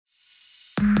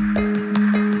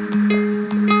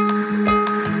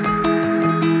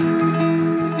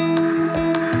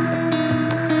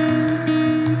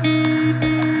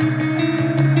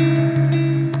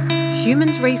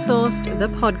Resourced, the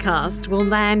podcast, will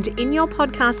land in your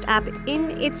podcast app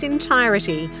in its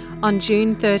entirety on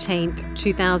June 13th,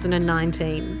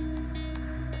 2019.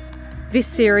 This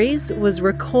series was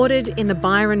recorded in the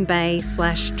Byron Bay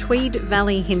 / Tweed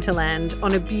Valley hinterland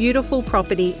on a beautiful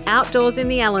property outdoors in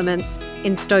the elements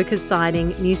in Stokers Siding,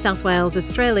 New South Wales,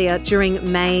 Australia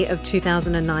during May of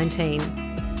 2019.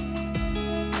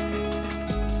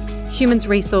 Humans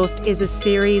Resourced is a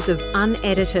series of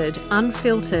unedited,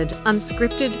 unfiltered,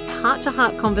 unscripted,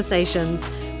 heart-to-heart conversations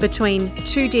between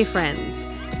two dear friends,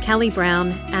 Callie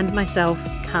Brown and myself,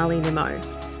 Carly Nimmo.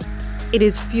 It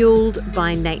is fueled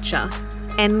by nature,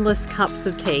 endless cups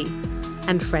of tea,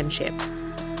 and friendship.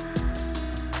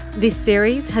 This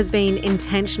series has been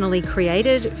intentionally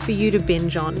created for you to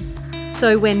binge on.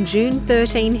 So when June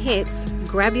 13 hits,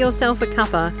 grab yourself a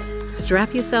cuppa,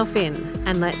 strap yourself in,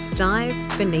 and let's dive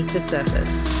beneath the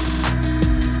surface.